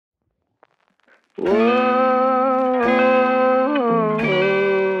Whoa,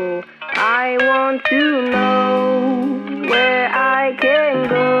 I want to know where I can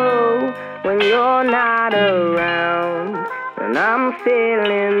go when you're not around, and I'm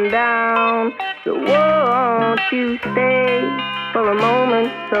feeling down. So won't you stay for a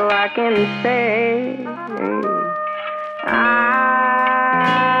moment so I can say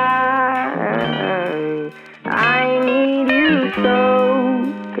I need you so,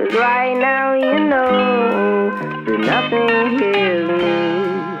 'cause right now you know that nothing heals me,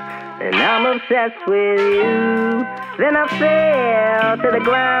 and I'm obsessed with you. Then I fell to the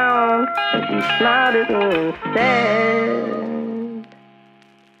ground and she smiled at me instead.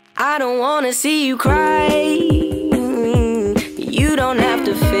 I don't wanna see you cry. You don't have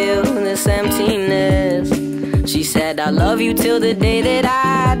to feel this emptiness. She said I love you till the day that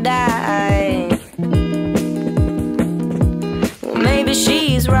I die. Well, maybe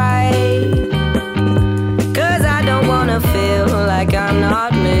she's right, 'cause I don't wanna feel like I'm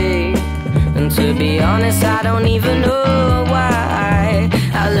not me. And to be honest, I don't even know why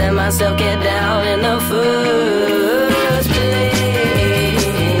I let myself get down in the first place.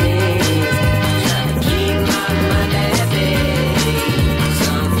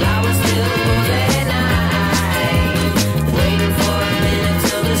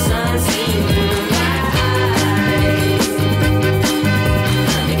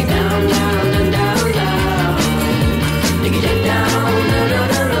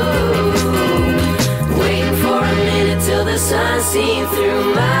 Seen through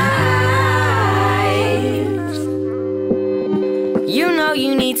my eyes. You know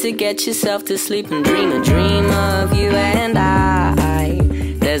you need to get yourself to sleep and dream a dream of you and I.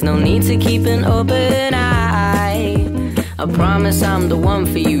 There's no need to keep an open eye. I promise I'm the one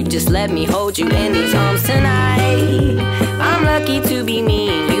for you. Just let me hold you in these arms tonight. I'm lucky to be me,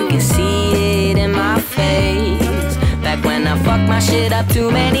 you can see it in my face. Back when I fucked my shit up too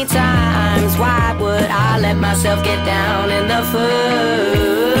many times, why would I let myself get down in the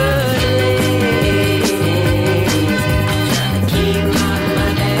first place? Trying to keep my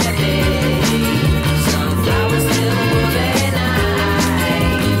mind at bay. Sunflowers still moving high.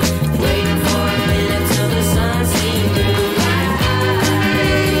 Waiting for a minute till the sun sees through my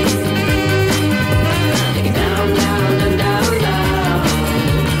eyes. Take it down, down, down, down, down.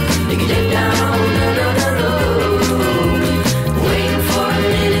 Take it down, down, down, down, down.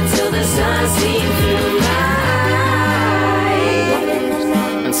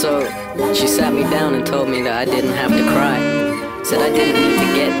 And so she sat me down and told me that I didn't have to cry. Said I didn't need to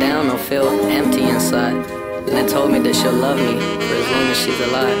get down or feel empty inside. And then told me that she'll love me for as long as she's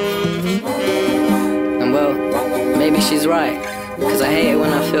alive. And well, maybe she's right, 'cause I hate it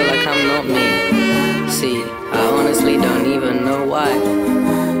when I feel like I'm not me. See, I honestly don't even know why.